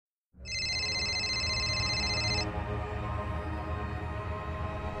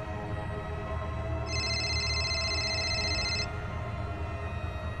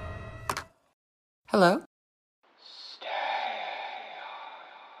Hello?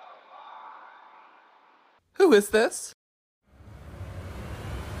 Who is this?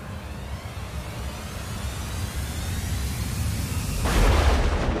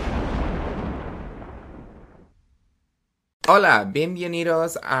 Hola,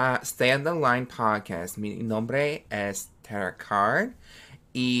 bienvenidos a Stay on the Line Podcast. Mi nombre es Tara Card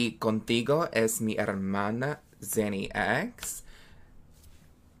y contigo es mi hermana Zanny X.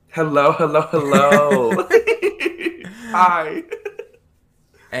 Hello. Hi.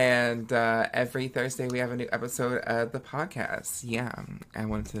 And every Thursday we have a new episode of the podcast. Yeah, I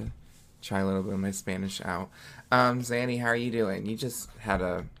wanted to try a little bit of my Spanish out. Zanny, how are you doing? You just had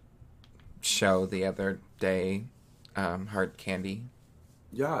a show the other day, Hard Candy.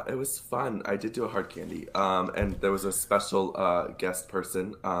 Yeah, it was fun. I did do a hard candy. And there was a special guest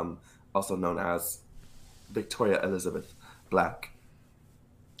person, also known as Victoria Elizabeth Black.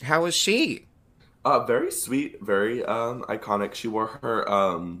 How was she? Very sweet, very iconic. She wore her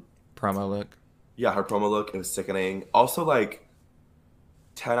Promo look. yeah, her promo look. It was sickening. Also, like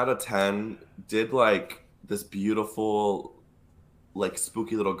 10 out of 10. Did like this beautiful, like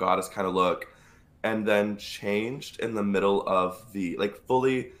spooky little goddess kind of look, and then changed in the middle of the like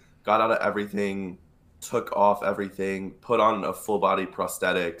fully got out of everything, took off everything, put on a full body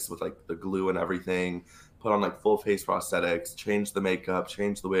prosthetics with like the glue and everything, put on like full face prosthetics, changed the makeup,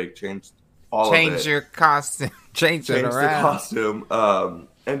 changed the wig, changed all of Change it, your costume. Change it changed the around. costume,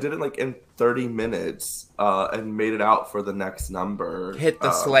 and did it like in 30 minutes, and made it out for the next number. Hit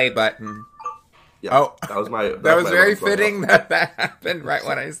the slay button. Yeah, Oh, that was my. That was my very alarm going fitting off. that happened right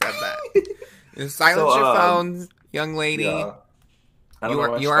when I said that. You silence So, your phones, young lady. Yeah. I don't You know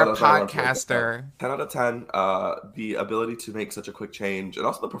are much- you are a that's why I wanted to make it. podcaster. 10 out of 10. The ability to make such a quick change, and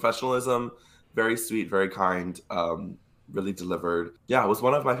also the professionalism. Very sweet, very kind. Really delivered. Yeah, it was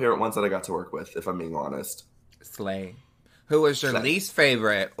one of my favorite ones that I got to work with, if I'm being honest. Slay. Who was your Slay. least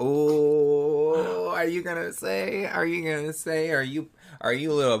favorite? Oh, are you gonna say? Are you gonna say? Are you a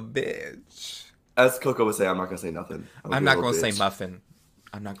little bitch? As Coco would say, I'm not gonna say nothing. I'm not gonna say muffin.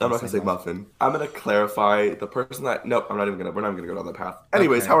 I'm not I'm gonna not gonna say muffin. I'm gonna clarify the person that. Nope, I'm not even gonna. We're not even gonna go down that path.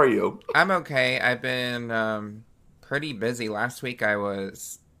 Anyways, Okay. how are you? I'm okay. I've been pretty busy. Last week I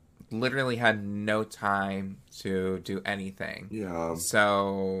was literally had no time to do anything. Yeah.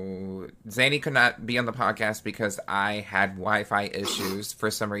 So Zanny could not be on the podcast because I had Wi-Fi issues. For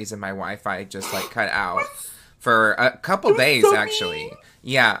some reason my Wi-Fi just like cut out for a couple days so actually.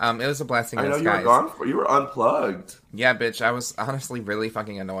 Yeah, it was a blessing in I know you disguise. were gone. You were unplugged. Yeah, bitch, I was honestly really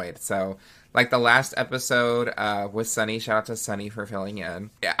fucking annoyed. So, like the last episode with Sunny, shout out to Sunny for filling in.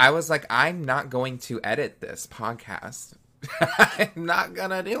 I was like, I'm not going to edit this podcast. I'm not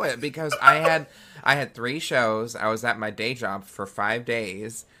gonna do it because I had 3 shows. I was at my day job for 5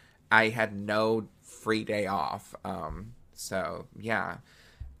 days. I had no free day off. So yeah.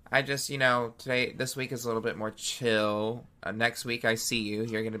 I just, this week is a little bit more chill. Next week, I see you.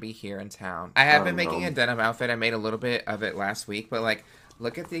 You're going to be here in town. I have been making a denim outfit. I made a little bit of it last week, but, like,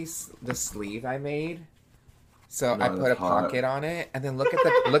 look at the sleeve I made. So I put a pocket on it, and then look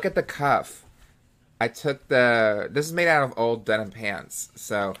at the cuff. I took this is made out of old denim pants.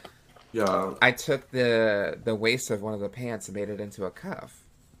 So Yeah. I took the waist of one of the pants and made it into a cuff.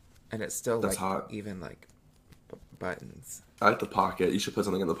 And it's still, That's like, hot. even, like, buttons. I like the pocket. You should put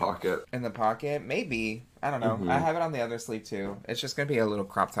something in the pocket. In the pocket? Maybe. I don't know. I have it on the other sleeve too. It's just going to be a little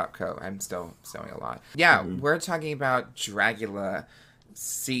crop top coat. I'm still sewing a lot. Yeah, we're talking about Dragula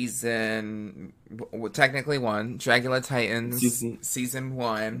season... technically 1. Dragula Titans season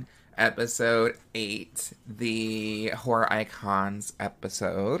 1, episode 8. The Horror Icons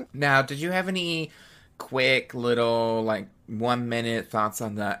episode. Now, did you have any quick little, like, 1-minute thoughts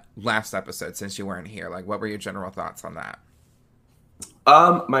on the last episode since you weren't here? Like, what were your general thoughts on that?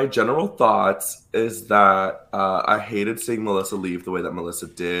 My general thoughts is that I hated seeing Melissa leave the way that Melissa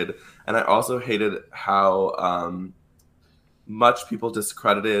did, and I also hated how much people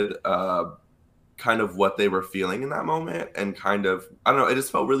discredited kind of what they were feeling in that moment, and kind of, I don't know, it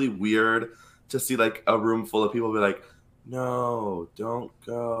just felt really weird to see like a room full of people be like, no, don't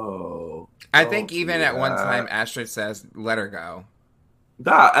go. I Don't think even do at one that." time Astrid says, let her go.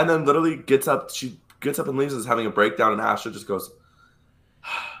 That, and then literally she gets up and leaves, is having a breakdown, and Ashley just goes,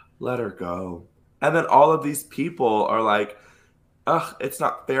 let her go. And then all of these people are like, ugh, it's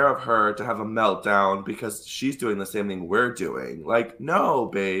not fair of her to have a meltdown because she's doing the same thing we're doing. Like, no,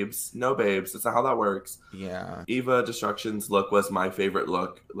 babes. That's not how that works. Yeah. Eva Destruction's look was my favorite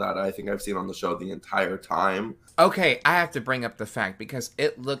look that I think I've seen on the show the entire time. Okay, I have to bring up the fact because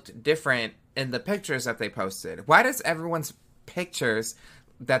it looked different in the pictures that they posted. Why does everyone's pictures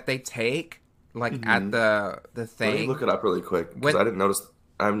that they take like at Mm-hmm. the Let me look thing. it up really quick because When I didn't notice.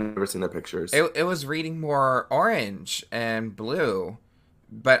 I've never seen their pictures. it was reading more orange and blue,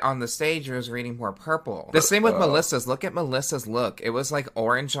 but on the stage it was reading more purple. The same with Uh, Melissa's. Look at Melissa's look. It was like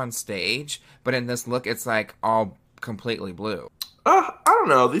orange on stage, but in this look it's like all completely blue. I don't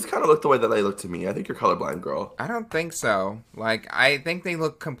know. These kind of look the way that they look to me. I think you're colorblind, girl. I don't think so. Like, I think they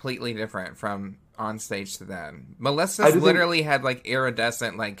look completely different from on stage to then. I Melissa's do think literally had like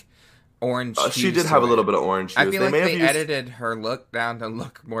iridescent, like orange she hues did have to a little it. bit of orange I hues. feel They like may have they used. edited her look down to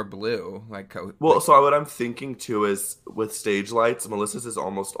look more blue. Well, so what I'm thinking too is with stage lights, Melissa's is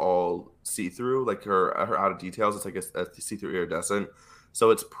almost all see through. Like her out of details, it's like a see through iridescent. So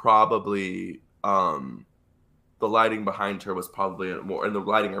it's probably the lighting behind her was probably more, and the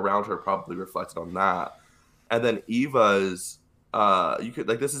lighting around her probably reflected on that. And then Eva's, you could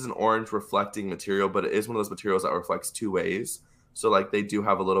like this is an orange reflecting material, but it is one of those materials that reflects two ways. So like they do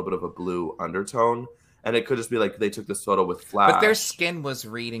have a little bit of a blue undertone, and it could just be like they took this photo with but their flash. skin was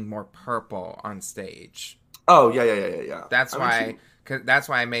reading more purple on stage. Oh yeah. That's I mean, why, cause that's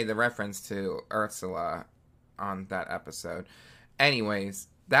why I made the reference to Ursula on that episode. Anyways,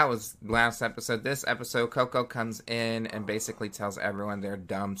 that was last episode. This episode, Coco comes in and basically tells everyone they're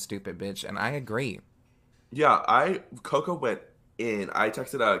dumb, stupid bitch, and I agree. yeah, I Coco went in. I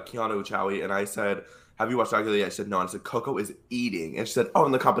texted Keanu Chowie and I said, "Have you watched Dracula yet?" She said, "No." And I said, "Coco is eating," and she said, "Oh,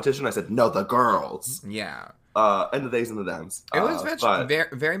 in the competition." I said, "No, the girls." Yeah. And the theys and the thems. It was But very,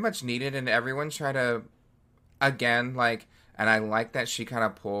 very much needed, and everyone tried to, again, like, and I like that she kind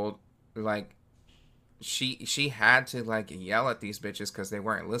of pulled, like, she had to, like, yell at these bitches because they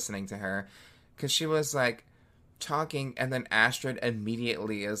weren't listening to her, because she was, like, talking, and then Astrid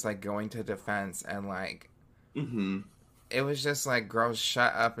immediately is, like, going to defense, and, like, mm-hmm, it was just like, girl,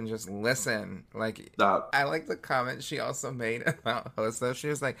 shut up and just listen. Like, that I like the comment she also made about Hoso. She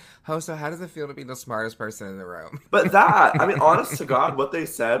was like, Hoso, how does it feel to be the smartest person in the room? But that, I mean, honest to God, what they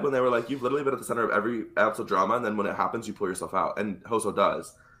said when they were like, "You've literally been at the center of every episode drama, and then when it happens, you pull yourself out," and Hoso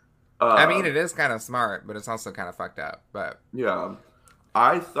does. I mean, Um, it is kind of smart, but it's also kind of fucked up. But yeah,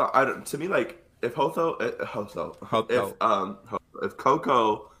 I thought, to me, like, if Hoso. if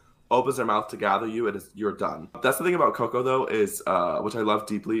Coco opens their mouth to gather you, you're done. That's the thing about Coco though, is which I love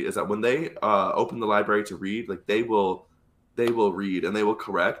deeply, is that when they open the library to read, like they will read and they will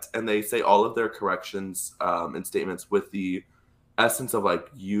correct, and they say all of their corrections and statements with the essence of like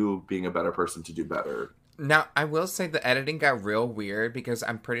you being a better person to do better. Now, I will say the editing got real weird because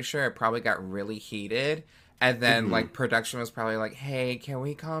I'm pretty sure it probably got really heated. And then, Mm-hmm. like, production was probably like, hey, can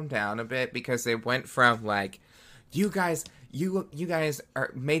we calm down a bit? Because it went from, like, you guys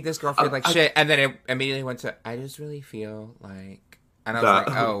made this girl feel like shit. And then it immediately went to, I just really feel like... And I was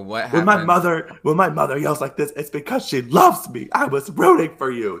like, oh, what happened? When my mother yells like this, it's because she loves me. I was rooting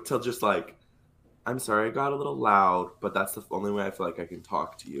for you. Till just like, I'm sorry, I got a little loud, but that's the only way I feel like I can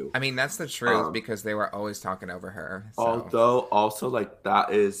talk to you. I mean, that's the truth because they were always talking over her. So. Although, also, like,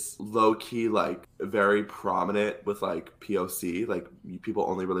 that is low key, like, very prominent with, like, POC. Like, people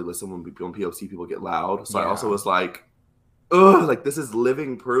only really listen when POC people get loud. So I also was like, ugh, like, this is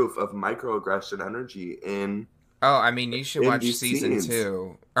living proof of microaggression energy in. Oh, I mean, you should watch season scenes.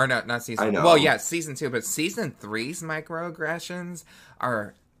 2. Or no, not season 1. I know. Well, yeah, season 2, but season 3's microaggressions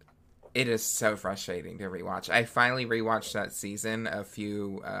are... It is so frustrating to rewatch. I finally rewatched that season a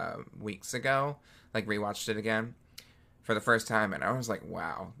few weeks ago. Like, rewatched it again for the first time, and I was like,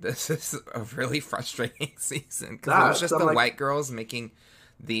 wow, this is a really frustrating season. Because it was just the white girls making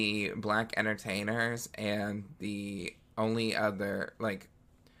the black entertainers, and the only other, like...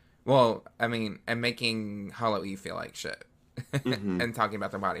 Well, I mean, and making Hollow Eve feel like shit. Mm-hmm. And talking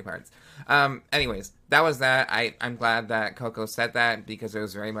about their body parts. Anyways, that was that. I'm glad that Coco said that because it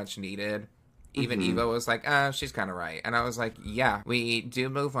was very much needed. Even Eva was like, she's kind of right. And I was like, yeah, we do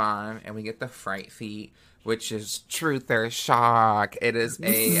move on and we get the fright feet, which is truth or shock. It is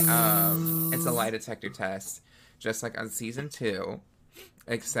it's a lie detector test, just like on season 2,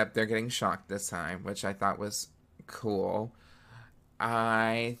 except they're getting shocked this time, which I thought was cool.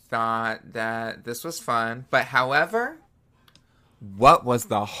 I thought that this was fun, but however... What was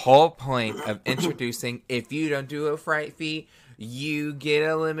the whole point of introducing, if you don't do a fright feat, you get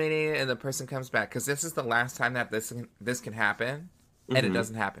eliminated and the person comes back? Because this is the last time that this can happen, and it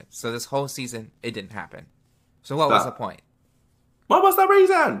doesn't happen. So this whole season, it didn't happen. So what was the point? What was the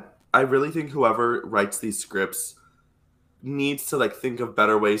reason? I really think whoever writes these scripts needs to like think of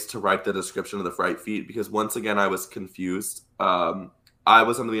better ways to write the description of the fright feat, because once again, I was confused. I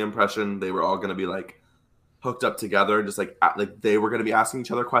was under the impression they were all going to be like, hooked up together and just like they were going to be asking each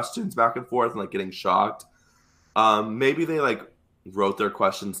other questions back and forth and like getting shocked. Maybe they like wrote their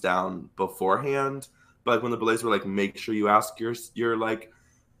questions down beforehand. But like when the Belays were like, make sure you ask your like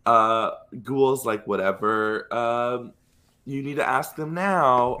ghouls like whatever you need to ask them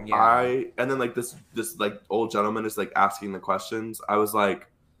now. Yeah. And then like this like old gentleman is like asking the questions. I was like,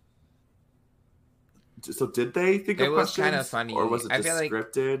 so did they think It of was questions kind of funny. or was it I just feel like,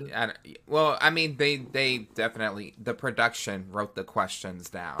 scripted? well, I mean, they definitely, the production wrote the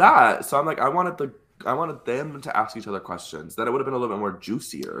questions down. That so I'm like, I wanted them to ask each other questions. Then it would have been a little bit more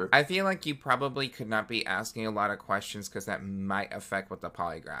juicier. I feel like you probably could not be asking a lot of questions because that might affect with the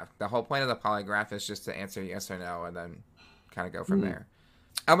polygraph. The whole point of the polygraph is just to answer yes or no and then kind of go from there.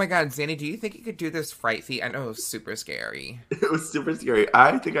 Oh my god, Zanny, do you think you could do this fright feat? I know it was super scary. It was super scary.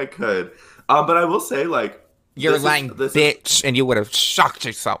 I think I could. But I will say, like, You're lying, bitch, and you would have shocked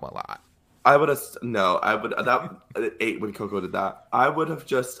yourself a lot. I would have that ate when Coco did that. I would have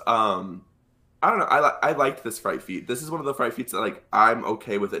just I don't know. I liked this fright feat. This is one of the fright feats that like I'm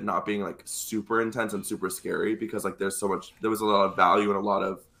okay with it not being like super intense and super scary because like there was a lot of value and a lot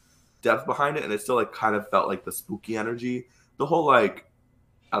of depth behind it, and it still like kind of felt like the spooky energy. The whole like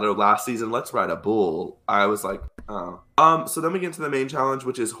I don't know, last season, let's ride a bull. I was like, oh. So then we get into the main challenge,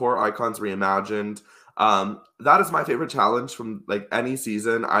 which is Horror Icons Reimagined. That is my favorite challenge from like any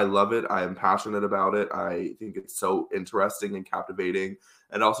season. I love it. I am passionate about it. I think it's so interesting and captivating,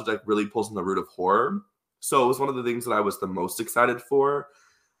 and also like really pulls in the root of horror. So it was one of the things that I was the most excited for.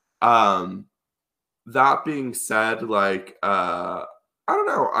 That being said, like I don't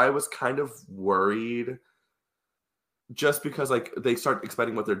know, I was kind of worried just because like they start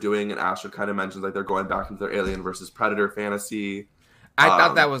explaining what they're doing, and Astrid kind of mentions like they're going back into their Alien versus Predator fantasy. I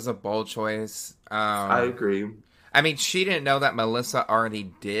thought that was a bold choice. I agree. I mean, she didn't know that Melissa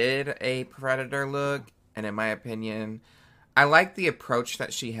already did a Predator look, and in my opinion, I like the approach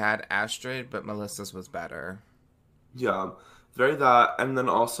that she had Astrid, but Melissa's was better. Yeah, very that, and then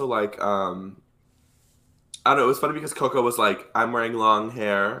also like I don't know. It was funny because Coco was like, "I'm wearing long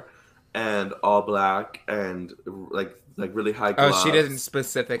hair and all black and like really high gloves." Oh, she didn't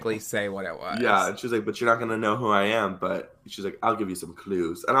specifically say what it was. Yeah, and she's like, "But you're not gonna know who I am." But she's like, "I'll give you some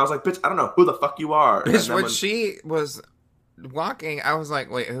clues." And I was like, "Bitch, I don't know who the fuck you are." Bitch, when she was walking, I was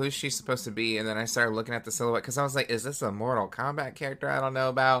like, "Wait, who is she supposed to be?" And then I started looking at the silhouette because I was like, "Is this a Mortal Kombat character I don't know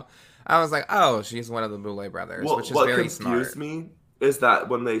about?" I was like, "Oh, she's one of the Boulet brothers," which is very smart. What confused me is that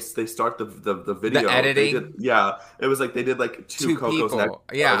when they start the video, the editing, it was like they did like two Cocos people.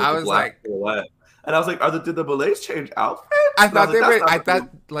 Yeah, I was like, silhouette. And I was like, did the Boulets change outfits? I thought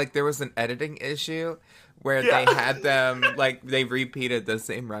like there was an editing issue where they had them like they repeated the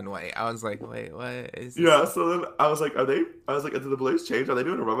same runway. I was like, wait, what is this? Yeah, so then I was like, did the Boulets change? Are they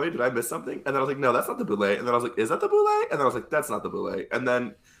doing a runway? Did I miss something? And then I was like, no, that's not the Boulet. And then I was like, is that the Boulet? And then I was like, that's not the Boulet. And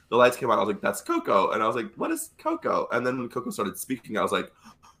then the lights came on. I was like, that's Coco. And I was like, what is Coco? And then when Coco started speaking, I was like,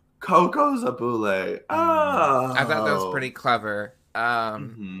 Coco's a Boulet. Oh. I thought that was pretty clever.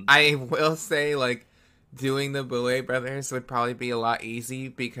 I will say, like, doing the Boulet brothers would probably be a lot easy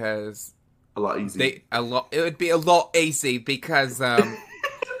because it would be a lot easy because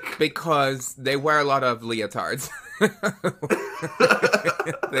because they wear a lot of leotards.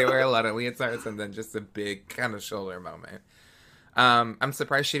 They wear a lot of leotards and then just a big kind of shoulder moment. I'm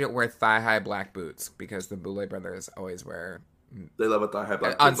surprised she didn't wear thigh-high black boots because the Boulet brothers always wear. They love a thigh-high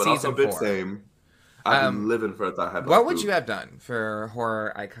black boot, on but season also 4. Same. I'm living for a thigh-high black What would boot. you have done for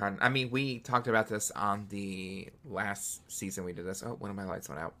horror icon? I mean, we talked about this on the last season we did this. Oh, one of my lights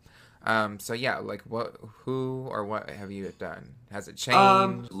went out. So yeah, like who or what have you done? Has it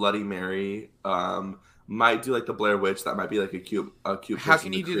changed? Bloody Mary. Might do like the Blair Witch. That might be like a cute. How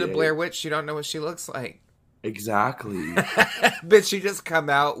can you do the Blair Witch? You don't know what she looks like. Exactly. Bitch, you just come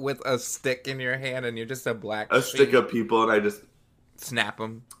out with a stick in your hand and you're just a black stick of people, and I just snap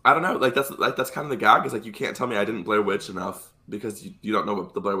them. I don't know. That's kind of the gag. Is like you can't tell me I didn't Blair Witch enough because you don't know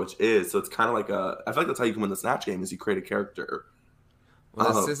what the Blair Witch is. So it's kind of like I feel like that's how you can win the Snatch Game is you create a character.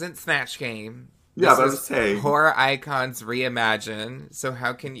 Well, this isn't Snatch Game. Yeah, but I'm just saying. Horror Icons Reimagine. So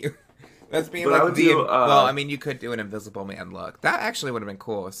how can you? That's being but like well, I mean, you could do an Invisible Man look. That actually would have been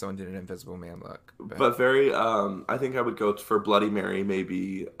cool if someone did an Invisible Man look. But very, I think I would go for Bloody Mary,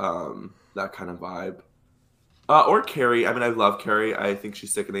 maybe that kind of vibe. Or Carrie. I mean, I love Carrie. I think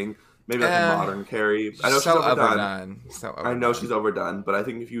she's sickening. Maybe like a modern Carrie. I know she's overdone. I know she's overdone, but I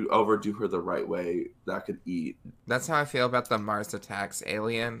think if you overdo her the right way, that could eat. That's how I feel about the Mars Attacks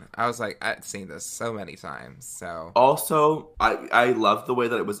Alien. I was like, I've seen this so many times. So also, I love the way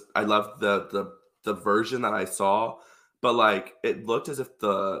that it was. I love the version that I saw, but like it looked as if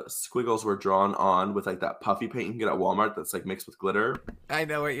the squiggles were drawn on with like that puffy paint you can get at Walmart that's like mixed with glitter. I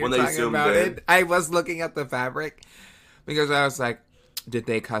know what you're talking about. I was looking at the fabric. because I was like, did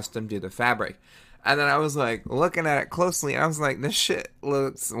they custom do the fabric? And then I was like looking at it closely, and I was like, this shit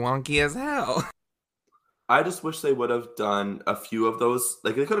looks wonky as hell. I just wish they would have done a few of those.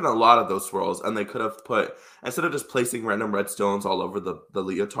 Like, they could have done a lot of those swirls, and they could have put, instead of just placing random red stones all over the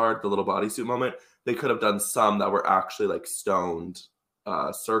leotard, the little bodysuit moment, they could have done some that were actually like stoned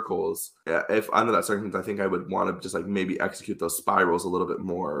circles. Yeah, if under that circumstance, I think I would want to just like maybe execute those spirals a little bit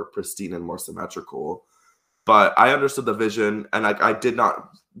more pristine and more symmetrical. But I understood the vision, and like I did not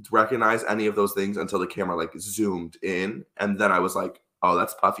recognize any of those things until the camera like zoomed in, and then I was like, oh,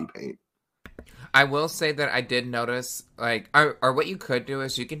 that's puffy paint. I will say that I did notice, like, or what you could do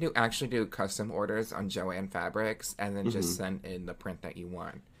is you can actually do custom orders on Joann Fabrics and then just send in the print that you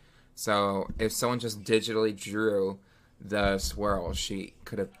want. So if someone just digitally drew the swirl, she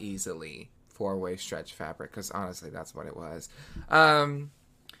could have easily 4-way stretch fabric, because honestly, that's what it was.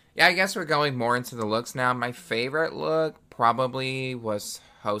 Yeah, I guess we're going more into the looks now. My favorite look probably was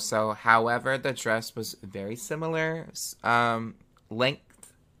Hoso. However, the dress was very similar length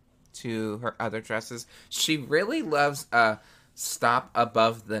to her other dresses. She really loves a stop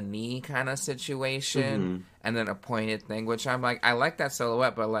above the knee kind of situation and then a pointed thing, which I'm like, I like that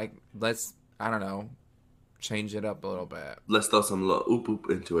silhouette, but like, let's, I don't know, change it up a little bit. Let's throw some little oop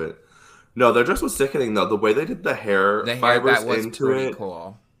into it. No, their dress was sickening though. The way they did the hair fibers that was into pretty it,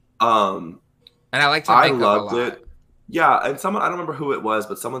 cool. And I liked her makeup loved a lot. it. Yeah, and someone, I don't remember who it was,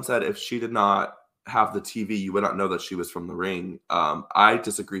 but someone said if she did not have the TV, you would not know that she was from the ring. I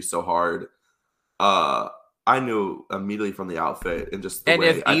disagree so hard. I knew immediately from the outfit and just the and way.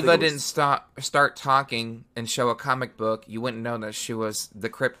 If Eva didn't start talking and show a comic book, you wouldn't know that she was the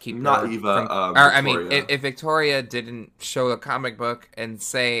Crypt Keeper. Not Eva. I mean, if Victoria didn't show a comic book and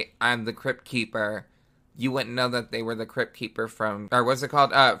say, I'm the Crypt Keeper, you wouldn't know that they were the Crypt Keeper from, or what's it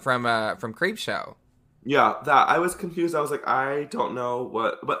called? From Creepshow. Yeah, that I was confused. I was like, I don't know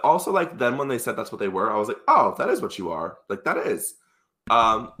what, but also like then when they said that's what they were, I was like, oh, that is what you are. Like that is.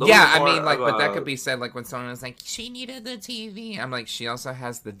 Yeah, I mean, like, but that could be said like when someone was like, she needed the TV. I'm like, she also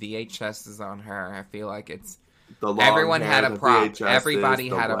has the VHSs on her. I feel like it's everyone had a prop. Everybody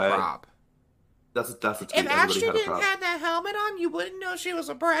had a prop. That's a tweet. If Ashley didn't have that helmet on, you wouldn't know she was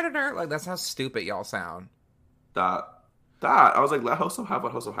a predator. Like, that's how stupid y'all sound. That I was like, let Hoso have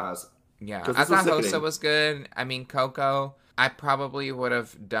what Hoso has. Yeah, I thought Hoso was good. I mean, Coco, I probably would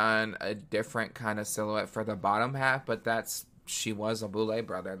have done a different kind of silhouette for the bottom half, but she was a Boulet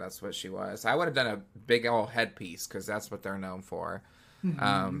brother. That's what she was. I would have done a big old headpiece because that's what they're known for.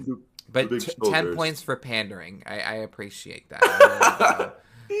 But 10 points for pandering. I appreciate that.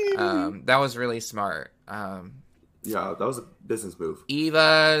 That was really smart. Yeah, that was a business move.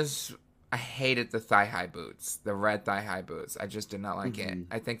 Eva's, I hated the thigh-high boots, the red thigh-high boots. I just did not like it.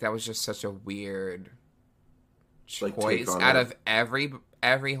 I think that was just such a weird choice out of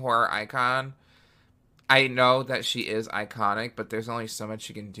every horror icon. I know that she is iconic, but there's only so much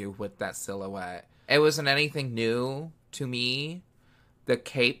you can do with that silhouette. It wasn't anything new to me. The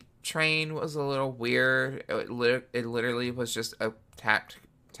cape train was a little weird. It literally was just a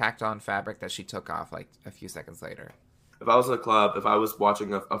tacked on fabric that she took off like a few seconds later. If I was at a club, if I was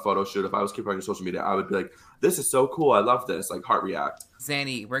watching a photo shoot, if I was keeping on your social media, I would be like, this is so cool. I love this. Like, heart react.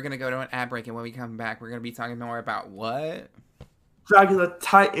 Zanny, we're going to go to an ad break, and when we come back, we're going to be talking more about what? Dragula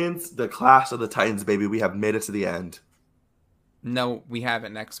Titans, the Clash of the Titans, baby. We have made it to the end. No, we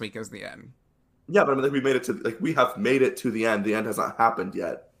haven't. Next week is the end. Yeah, but I mean, we have made it to the end. The end has not happened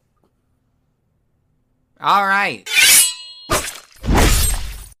yet. All right.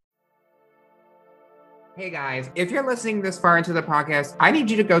 Hey guys, if you're listening this far into the podcast, I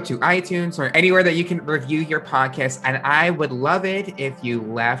need you to go to iTunes or anywhere that you can review your podcast, and I would love it if you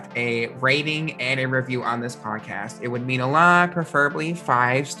left a rating and a review on this podcast. It would mean a lot, preferably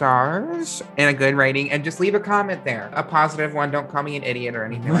 5 stars and a good rating, and just leave a comment there. A positive one. Don't call me an idiot or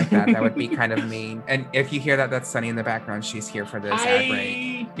anything like that. That would be kind of mean. And if you hear that, that's Sunny in the background. She's here for this ad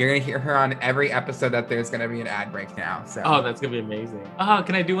break. You're going to hear her on every episode that there's going to be an ad break now. So. Oh, that's going to be amazing.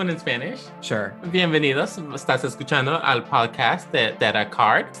 Can I do one in Spanish? Sure. Bienvenidos. Estás escuchando al podcast de Data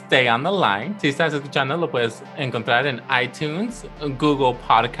Card. Stay on the line. Si estás escuchando, lo puedes encontrar en iTunes, Google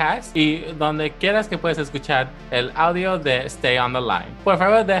Podcast y donde quieras que puedes escuchar el audio de Stay on the Line. Por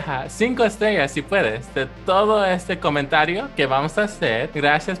favor, deja 5 estrellas si puedes de todo este comentario que vamos a hacer.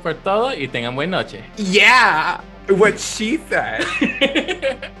 Gracias por todo y tengan buena noche. Yeah, what she said.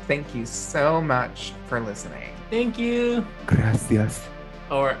 Thank you so much for listening. Thank you. Gracias.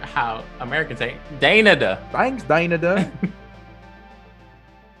 Or how Americans say, Dainada. Thanks, Dainada.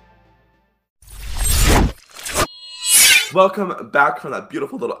 Welcome back from that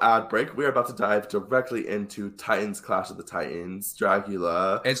beautiful little ad break. We are about to dive directly into Titans Clash of the Titans,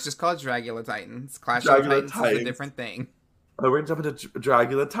 Dragula. It's just called Dragula Titans. Clash of the Dragula Titans is Titans. a different thing. We're gonna jump into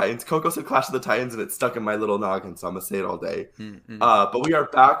Dragula Titans. Coco said Clash of the Titans, and it's stuck in my little noggin, so I'm gonna say it all day. But we are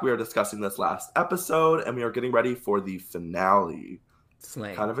back. We are discussing this last episode, and we are getting ready for the finale.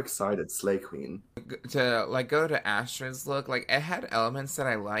 Slay. Kind of excited, Slay Queen. To like go to Astrid's look, like it had elements that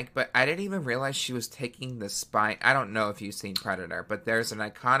I like, but I didn't even realize she was taking the spine. I don't know if you've seen Predator, but there's an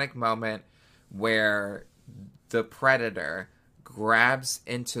iconic moment where the Predator grabs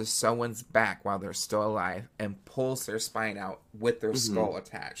into someone's back while they're still alive and pulls their spine out with their skull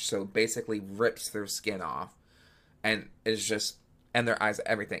attached. So basically rips their skin off, and it's just, and their eyes,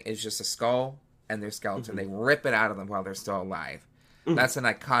 everything. It's just a skull and their skeleton. They rip it out of them while they're still alive. That's an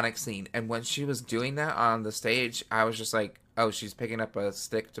iconic scene. And when she was doing that on the stage, I was just like, oh, she's picking up a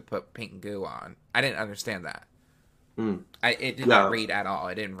stick to put pink goo on. I didn't understand that. It did not read at all.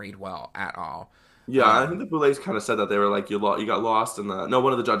 It didn't read well at all. Yeah, I think the Boulets kind of said that. They were like, you got lost in the... No,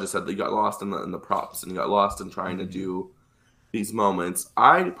 one of the judges said that you got lost in the props and you got lost in trying to do these moments.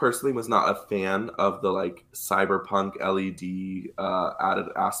 I personally was not a fan of the like cyberpunk LED added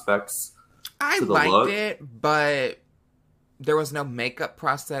aspects. I liked it, but there was no makeup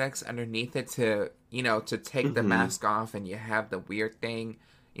prosthetics underneath it to take the mask off, and you have the weird thing.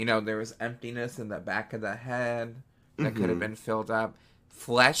 There was emptiness in the back of the head that could have been filled up.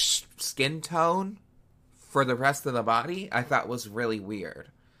 Flesh skin tone for the rest of the body, I thought was really weird.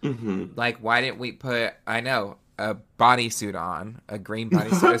 Like, why didn't we put, a bodysuit on, a green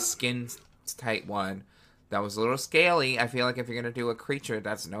bodysuit, a skin tight one that was a little scaly? I feel like if you're going to do a creature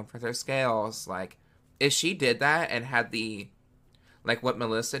that's known for their scales, like, if she did that and had the, like what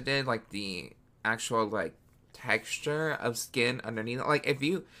Melissa did, like the actual, like, texture of skin underneath, like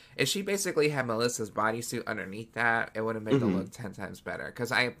if she basically had Melissa's bodysuit underneath that, it would have made the look 10 times better.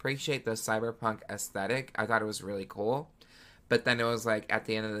 Because I appreciate the cyberpunk aesthetic. I thought it was really cool. But then it was like, at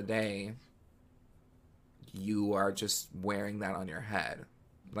the end of the day, you are just wearing that on your head.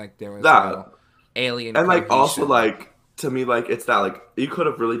 Like, there was no alien and like cohesion. Also like, to me, like, it's that like you could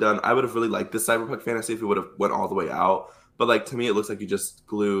have really done, I would have really liked this cyberpunk fantasy if it would have went all the way out. But like, to me, it looks like you just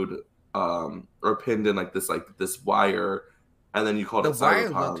glued or pinned in like this wire, and then you called it cyberpunk.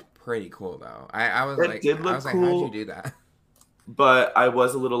 The wire looked pretty cool though. I was like, did look cool. Like, how'd you do that? But I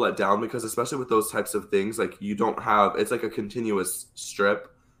was a little let down because, especially with those types of things, like you don't have, it's like a continuous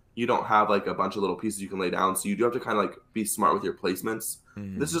strip. You don't have like a bunch of little pieces you can lay down, so you do have to kind of like be smart with your placements.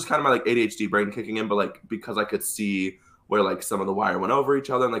 This is just kind of my like ADHD brain kicking in, but like because I could see where like some of the wire went over each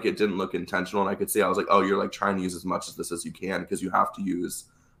other and like it didn't look intentional, and I could see, I was like, oh, you're like trying to use as much of this as you can because you have to use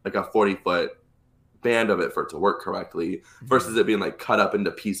like a 40-foot band of it for it to work correctly, versus it being like cut up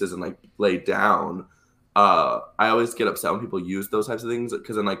into pieces and like laid down. I always get upset when people use those types of things,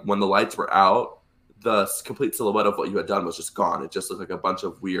 because then like when the lights were out, the complete silhouette of what you had done was just gone. It just looked like a bunch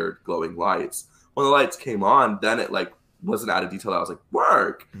of weird glowing lights. When the lights came on, then it like was an added detail that I was like,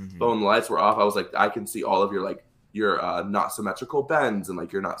 work. But when the lights were off, I was like, I can see all of your like your not symmetrical bends and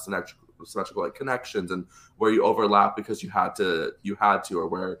like your not symmetrical like connections and where you overlap because you had to, or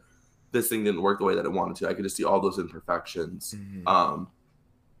where this thing didn't work the way that it wanted to. I could just see all those imperfections.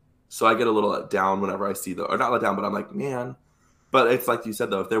 So I get a little let down whenever I see or not let down, but I'm like, man. But it's like you said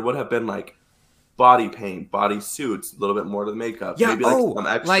though, if there would have been like body paint, body suits, a little bit more to the makeup, maybe like some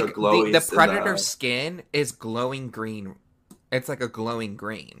extra like glowy. The Predator skin is glowing green. It's like a glowing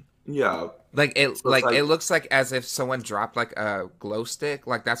green. Yeah. Like it, so like it looks like as if someone dropped like a glow stick.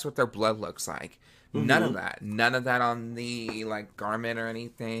 Like that's what their blood looks like. None of that on the like garment or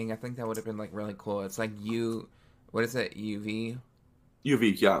anything. I think that would have been like really cool. It's like what is it? UV,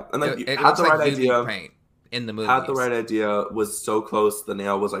 yeah. And like it had looks the like right UV idea paint in the movie. Had the right idea, was so close. The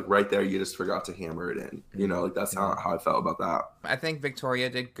nail was like right there. You just forgot to hammer it in. You know, like that's how I felt about that. I think Victoria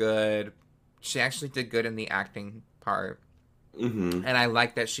did good. She actually did good in the acting part. And I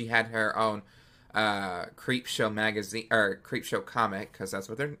like that she had her own Creepshow magazine or Creepshow comic, because that's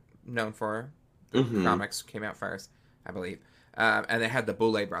what they're known for. The comics came out first, I believe, and they had the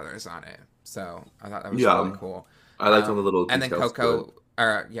Boulet brothers on it. So I thought that was really cool. I liked all the little and details. And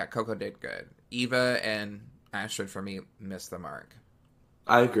then Coco did good. Eva and Astrid for me missed the mark.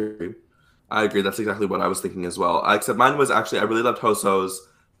 I agree. That's exactly what I was thinking as well. Except mine was actually, I really loved Hoso's.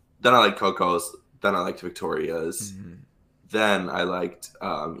 Then I liked Coco's. Then I liked Victoria's. Then I liked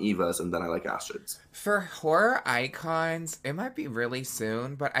Eva's, and then I like Astrid's. For horror icons, it might be really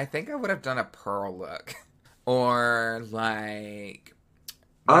soon, but I think I would have done a Pearl look. Or like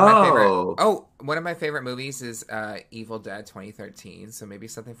one of my favorite movies is Evil Dead 2013, so maybe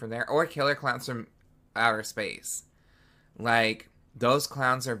something from there. Or Killer Clowns from Outer Space. Like, those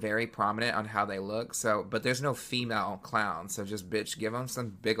clowns are very prominent on how they look. So, but there's no female clown. So just, bitch, give them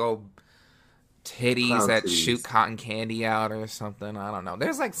some big old titties Clown that titties. shoot cotton candy out or something. I don't know.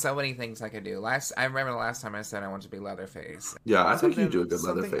 There's like so many things I could do. I remember the last time I said I wanted to be Leatherface. Yeah, I think you Something- do a good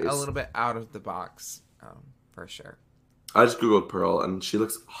something Leatherface. A little bit out of the box, for sure. I just googled Pearl, and she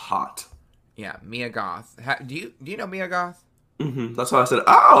looks hot. Yeah, Mia Goth. Do you know Mia Goth? That's why I said,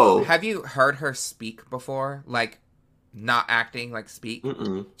 oh! Have you heard her speak before? Like, not acting, like speak?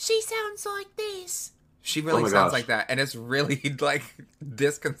 Mm-mm. She sounds like this. She really Oh my sounds gosh. like that, and it's really like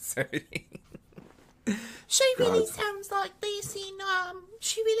disconcerting. She really sounds like this, and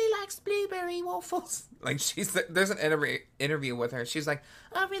she really likes blueberry waffles. Like there's an interview with her. She's like,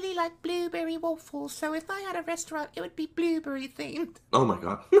 I really like blueberry waffles, so if I had a restaurant, it would be blueberry themed. Oh my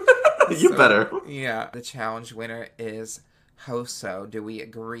god. You So, better. Yeah. The challenge winner is Hoso. Do we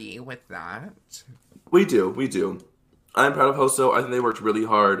agree with that? We do. I'm proud of Hoso. I think they worked really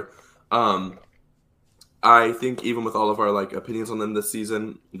hard. I think even with all of our like opinions on them this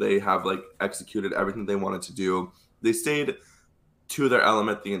season, they have like executed everything they wanted to do. They stayed to their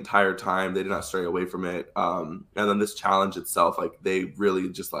element the entire time. They did not stray away from it. And then this challenge itself, like they really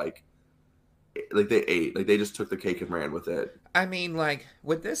just like they ate. Like they just took the cake and ran with it. I mean, like,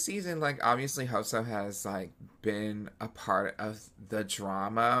 with this season, like, obviously Hoso has, like, been a part of the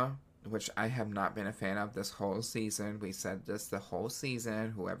drama, which I have not been a fan of this whole season. We said this the whole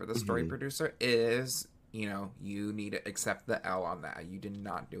season. Whoever the story producer is, you know, you need to accept the L on that. You did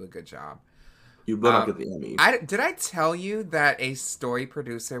not do a good job. You will not get the Emmy. Did I tell you that a story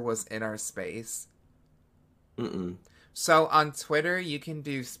producer was in our space? Mm-mm. So on Twitter, you can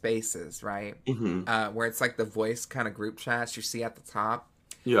do spaces, right? Mm-hmm. Where it's like the voice kind of group chats you see at the top.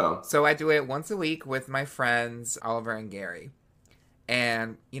 Yeah. So I do it once a week with my friends, Oliver and Gary.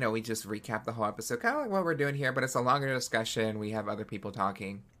 And, you know, we just recap the whole episode, kind of like what we're doing here, but it's a longer discussion. We have other people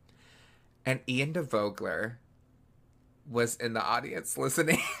talking. And Ian DeVogler was in the audience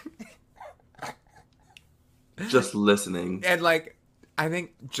listening. Just listening. And, like, I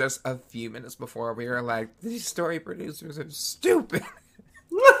think just a few minutes before, we were like, these story producers are stupid.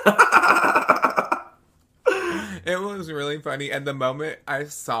 It was really funny. And the moment I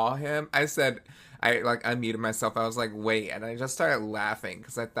saw him, I said, I like unmuted myself. I was like, wait. And I just started laughing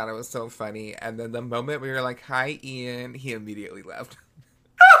because I thought it was so funny. And then the moment we were like, hi, Ian, he immediately left.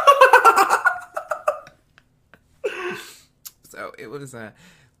 So it was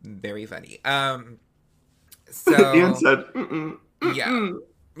very funny. So Ian said, mm-mm,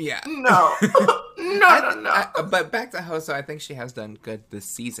 yeah. no. No. But back to Hoso, I think she has done good this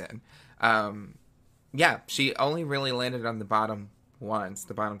season. Yeah, she only really landed on the bottom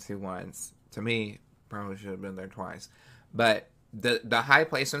two ones. To me, probably should have been there twice. But the high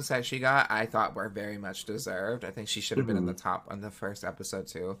placements that she got, I thought were very much deserved. I think she should have been in the top on the first episode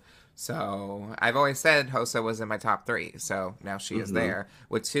too. So I've always said Hoso was in my top 3. So now she is there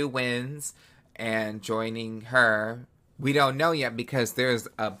with 2 wins, and joining her. We don't know yet because there's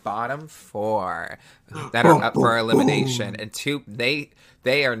a bottom 4 that are up for elimination, and 2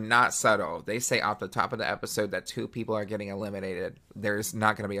 they are not subtle. They say off the top of the episode that 2 people are getting eliminated. There's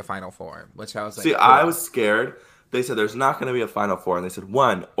not going to be a final 4, which I was like, See, cool. I was scared. They said there's not going to be a final 4, and they said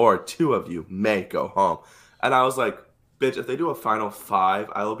 1 or 2 of you may go home. And I was like, bitch, if they do a final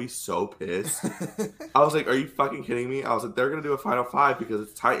 5, I will be so pissed. I was like, are you fucking kidding me? I was like, they're going to do a final 5 because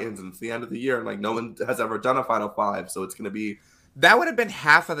it's Titans and it's the end of the year, and like no one has ever done a final 5, so it's going to be That would have been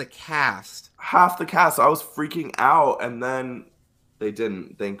half of the cast. half the cast. So I was freaking out, and then they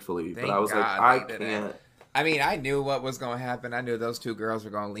didn't, thankfully. Thank but I was God like, I they didn't. can't. I mean, I knew what was going to happen. I knew those 2 girls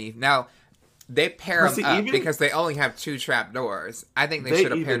were going to leave. Now, they pair But them see, up even- because they only have 2 trap doors. I think they They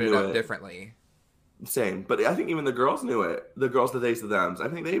should have even paired it knew up it. differently. Same, but I think even the girls knew it. The girls, the theys, the thems. I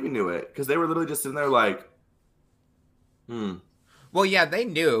think they even knew it because they were literally just sitting there like, Well, yeah, they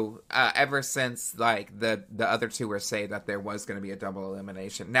knew ever since like the other 2 were saying that there was going to be a double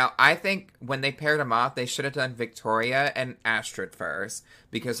elimination. Now, I think when they paired them off, they should have done Victoria and Astrid first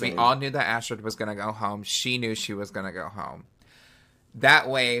because we Same. all knew that Astrid was going to go home. She knew she was going to go home. That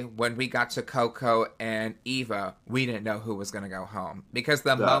way, when we got to Coco and Eva, we didn't know who was going to go home. Because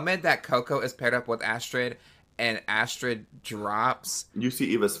the moment that Coco is paired up with Astrid and Astrid drops, you see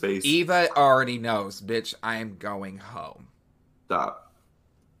Eva's face. Eva already knows, bitch, I am going home. That.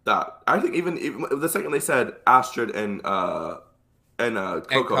 I think even the second they said Astrid and Coco. And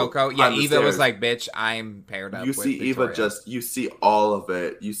Coco, yeah, on the Eva was stairs, like, bitch, I'm paired up you with see Victoria. Eva you see all of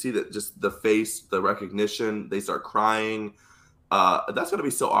it. You see that just the face, the recognition, they start crying. That's going to be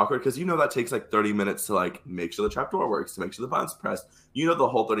so awkward because you know that takes like 30 minutes to like make sure the trapdoor works, to make sure the button's pressed. You know the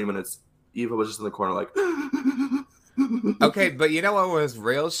whole 30 minutes, Eva was just in the corner like, Okay, but you know what was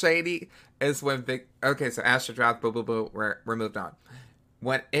real shady is when okay, so Astra dropped, boo boo boo, we're moved on.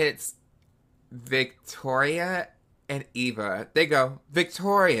 When it's Victoria and Eva, they go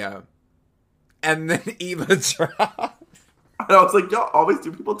Victoria, and then Eva drops. And I was like, y'all always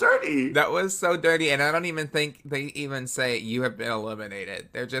do people dirty. That was so dirty, and I don't even think they even say you have been eliminated.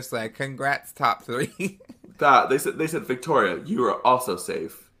 They're just like, congrats, top 3. That they said Victoria, you are also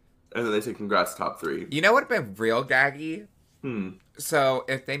safe. And then they say congrats, top 3. You know what would have been real gaggy? Hmm. So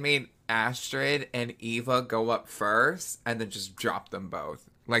if they made Astrid and Eva go up first and then just drop them both.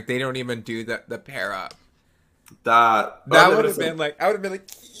 Like they don't even do the pair up. That would have been like, I would have been like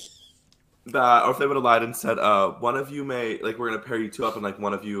that, or if they would have lied and said, one of you may, like, we're gonna pair you 2 up, and like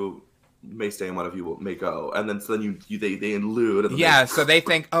one of you may stay and one of you may go, and then so then they elude. And yeah, so they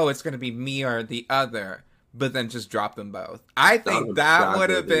think, oh, it's gonna be me or the other, but then just drop them both. I think that would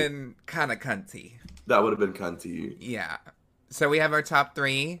have been kind of cunty. That would have been cunty. Yeah. So we have our top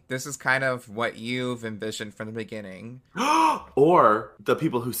 3. This is kind of what you've envisioned from the beginning. Or the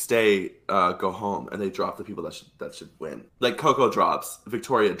people who stay go home, and they drop the people that should win. Like Coco drops,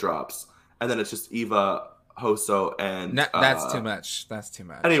 Victoria drops, and then it's just Eva, Hoso, and No, that's too much. That's too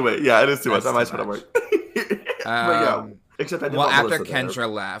much. Anyway, yeah, it is too much. That's That might too try to much. work. But yeah, except I did want after Melissa Kendra there.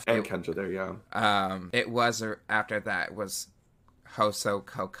 left, And Kendra there, yeah. it was after that it was Hoso,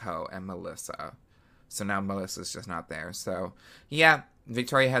 Coco, and Melissa. So now Melissa's just not there. So yeah,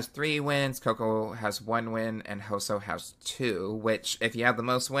 Victoria has 3 wins, Coco has 1 win, and Hoso has 2. Which, if you have the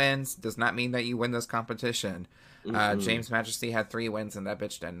most wins, does not mean that you win this competition. James Majesty had 3 wins, and that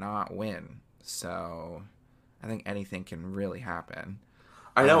bitch did not win. So I think anything can really happen.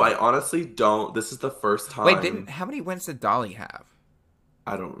 I know. I honestly don't. This is the first time. Wait, how many wins did Dolly have?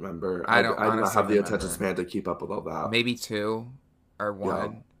 I don't remember. I don't do not have the remember. attention span to keep up with all that. Maybe 2 or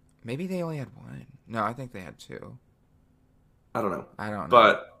 1. Yeah. Maybe they only had 1. No, I think they had 2. I don't know. I don't know.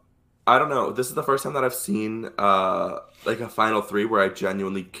 But I don't know. This is the first time that I've seen like a final 3 where I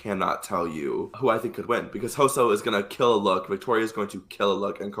genuinely cannot tell you who I think could win, because Hoso is gonna kill a look, Victoria is going to kill a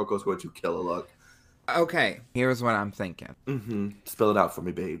look, and Coco's going to kill a look. Okay, here's what I'm thinking. Spill it out for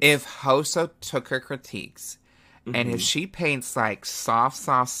me, babe. If Hoso took her critiques, and if she paints like soft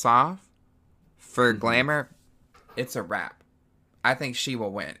for glamour, it's a wrap. I think she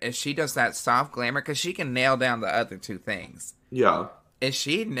will win. If she does that soft glamour, because she can nail down the other 2 things. Yeah. If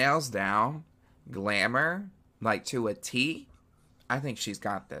she nails down glamour, like to a T, I think she's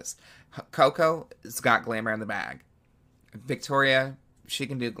got this. Coco's got glamour in the bag. Victoria, she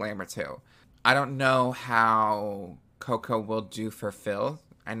can do glamour too. I don't know how Coco will do for filth.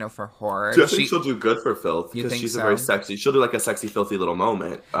 I know for horror. I think she'll do good for filth, You because think she's so? a very sexy. She'll do like a sexy, filthy little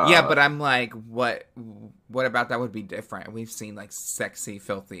moment. Yeah, but I'm like, what about that would be different? We've seen like sexy,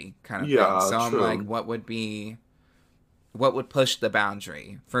 filthy kind of things. So true. I'm like, what would push the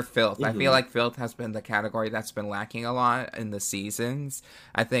boundary for filth? I feel like filth has been the category that's been lacking a lot in the seasons.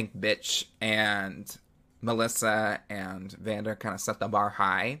 I think Bitch and Melissa and Vander kind of set the bar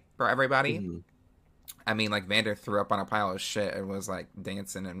high for everybody. I mean, like, Vander threw up on a pile of shit and was like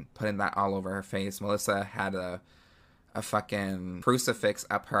dancing and putting that all over her face. Melissa had a fucking crucifix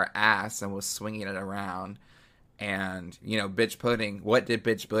up her ass and was swinging it around. And, you know, Bitch Pudding, what did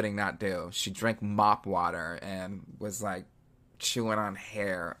Bitch Pudding not do? She drank mop water and was like chewing on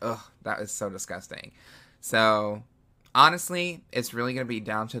hair. Ugh, that is so disgusting. So, honestly, it's really going to be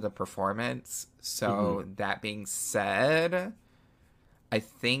down to the performance. So, that being said, I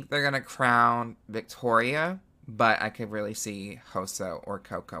think they're going to crown Victoria, but I could really see Hoso or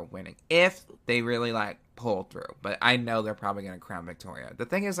Coco winning if they really, like, pull through. But I know they're probably going to crown Victoria. The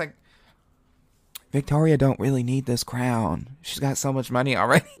thing is, like, Victoria don't really need this crown. She's got so much money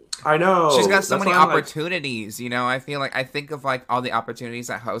already. I know. She's got so That's many why I'm opportunities, you know? I think of, like, all the opportunities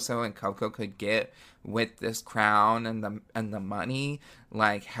that Hoso and Coco could get with this crown and the money,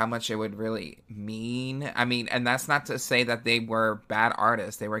 like, how much it would really mean. I mean, and that's not to say that they were bad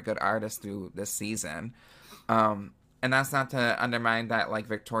artists. They were good artists through this season. And that's not to undermine that, like,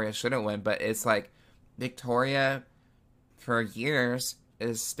 Victoria shouldn't win, but it's, like, Victoria, for years,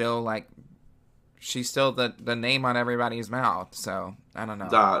 is still, like, she's still the name on everybody's mouth. So, I don't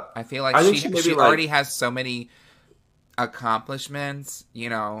know. I feel like she already has so many accomplishments, you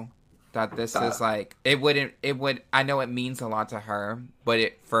know, that this is like, it would, I know it means a lot to her, but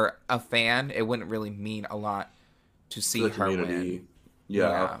for a fan, it wouldn't really mean a lot to see her win.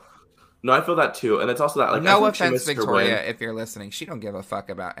 Yeah. No, I feel that too. And it's also that, like, no offense, Victoria, if you're listening, she don't give a fuck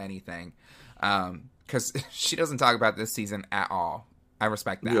about anything. Because she doesn't talk about this season at all. I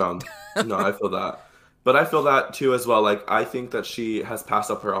respect that. Yeah. No, I feel that. But I feel that too as well. Like I think that she has passed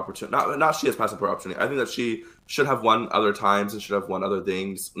up her opportunity. Not she has passed up her opportunity. I think that she should have won other times and should have won other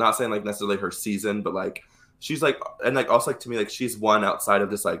things. Not saying like necessarily her season, but like she's like, and like also like to me like she's won outside of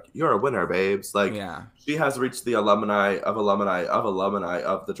just like you're a winner, babes. Like Yeah. she has reached the alumni of the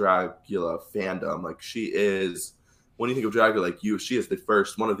Dragula fandom. Like she is. When you think of Dragula, like she is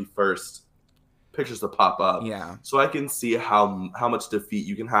one of the first pictures to pop up. Yeah. So I can see how much defeat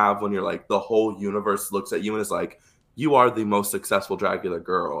you can have when you're like the whole universe looks at you and is like, you are the most successful Dragula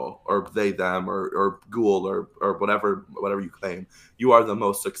girl, or they, them, or ghoul, or whatever you claim. You are the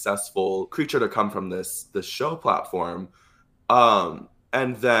most successful creature to come from this show platform.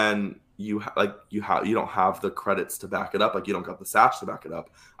 And then you don't have the credits to back it up. Like you don't got the sash to back it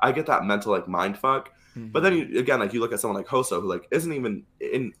up. I get that mental like mind fuck. Mm-hmm. But then you look at someone like Hoso who like isn't even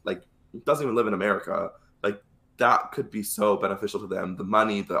in like doesn't even live in America. Like that could be so beneficial to them. The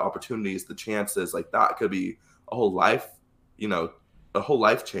money, the opportunities, the chances, like that could be a whole life, a whole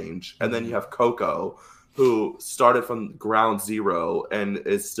life change. And then you have Coco, who started from ground zero and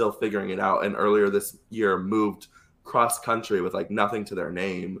is still figuring it out. And earlier this year moved cross country with like nothing to their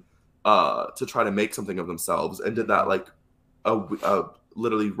name to try to make something of themselves, and did that like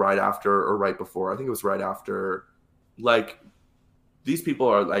literally right after or right before. I think it was right after. Like these people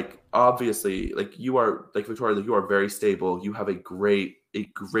are like obviously like you are like Victoria. Like, you are very stable. You have a great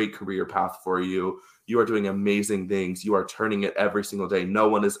career path for you. You are doing amazing things. You are turning it every single day. No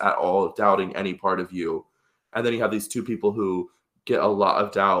one is at all doubting any part of you. And then you have these two people who get a lot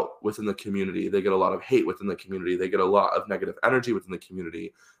of doubt within the community. They get a lot of hate within the community. They get a lot of negative energy within the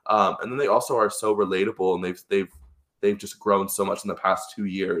community. And then they also are so relatable, and they've just grown so much in the past 2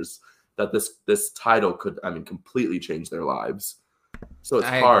 years that this title could, I mean, completely change their lives. So it's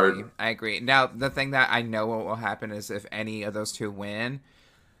hard. I agree. Now, the thing that I know what will happen is if any of those two win,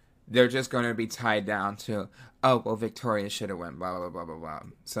 they're just going to be tied down to, oh, well, Victoria should have won, blah, blah, blah, blah, blah.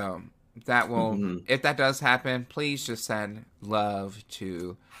 So that will, if that does happen, please just send love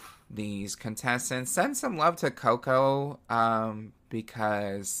to these contestants. Send some love to Coco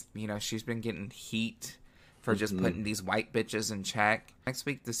because, she's been getting heat for just putting these white bitches in check. Next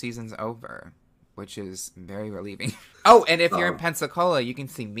week, the season's over, which is very relieving. Oh, and if you're in Pensacola, you can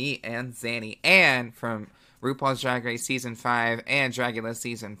see me and Zanny, and from RuPaul's Drag Race Season 5 and Dragula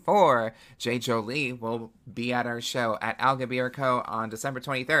Season 4, Jay Jolie will be at our show at Alga Co. on December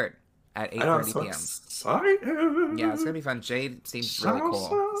 23rd at 8:30 p.m. Sorry. Yeah, it's going to be fun. Jay seems really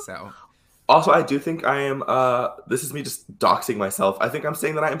cool. So. Also, I do think I am, this is me just doxing myself. I think I'm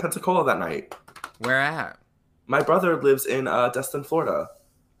saying that I am Pensacola that night. Where at? My brother lives in Destin, Florida.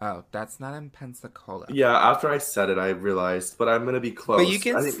 Oh, that's not in Pensacola. Yeah, after I said it, I realized, but I'm going to be close. But you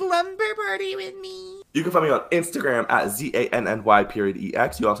can slumber party with me. You can find me on Instagram at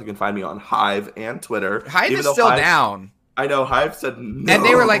ZANNY_EX. You also can find me on Hive and Twitter. Hive is still down. I know, Hive said no. And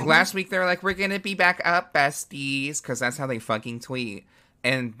they were like, last week, they were like, we're going to be back up, besties, because that's how they fucking tweet.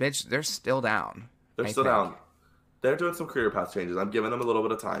 And, bitch, they're still down. They're still down. They're doing some career path changes. I'm giving them a little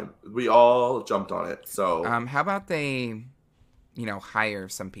bit of time. We all jumped on it, so. How about they, hire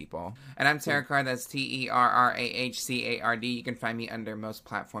some people? And I'm Terrah Card. That's TERRAHCARD. You can find me under most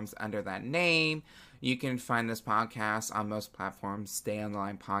platforms under that name. You can find this podcast on most platforms. Stay on the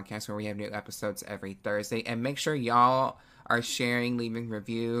Line Podcast, where we have new episodes every Thursday. And make sure y'all are sharing, leaving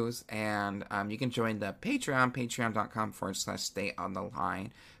reviews. And you can join the Patreon, patreon.com/stay on the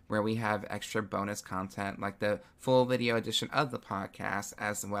line, where we have extra bonus content like the full video edition of the podcast,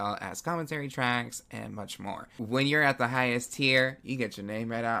 as well as commentary tracks and much more. When you're at the highest tier, you get your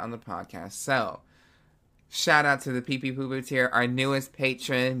name read out on the podcast. So, shout out to the Pee Pee Poo Poo tier, our newest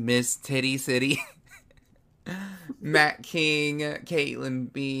patron, Miss Titty City, Matt King,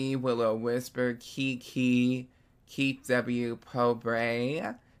 Caitlin B, Willow Whisper, Kiki, Keith W,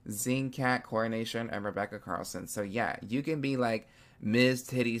 Pobre, Zincat, Coronation, and Rebecca Carlson. So yeah, you can be like Ms.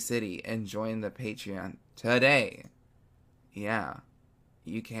 Titty City and join the Patreon today. Yeah,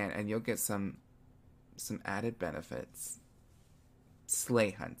 you can, and you'll get some added benefits.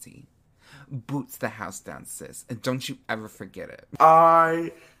 Slay Hunty. Boots the house down, sis. And don't you ever forget it.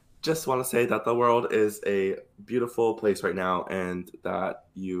 I just want to say that the world is a beautiful place right now, and that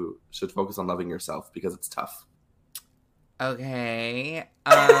you should focus on loving yourself because it's tough. Okay.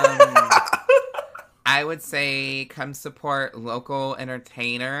 I would say come support local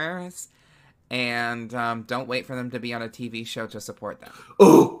entertainers, and don't wait for them to be on a TV show to support them.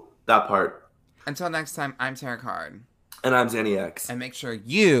 Oh, that part. Until next time, I'm Terrah Card. And I'm Zanny X. And make sure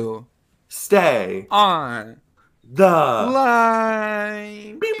you stay on the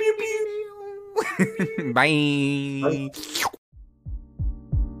line. Pew, pew, pew. Bye.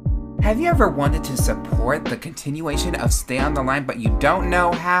 Bye. Have you ever wanted to support the continuation of Stay on the Line but you don't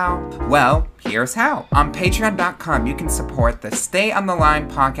know how? Well, here's how. On patreon.com, you can support the Stay on the Line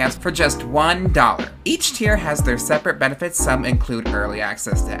podcast for just $1. Each tier has their separate benefits. Some include early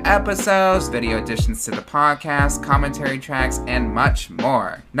access to episodes, video additions to the podcast, commentary tracks, and much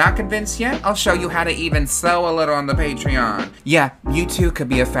more. Not convinced yet? I'll show you how to even sew a little on the Patreon. Yeah, you too could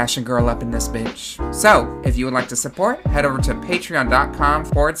be a fashion girl up in this bitch. So, if you would like to support, head over to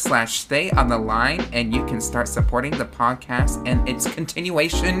patreon.com/Stay on the Line, and you can start supporting the podcast and its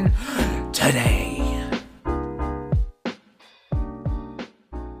continuation today.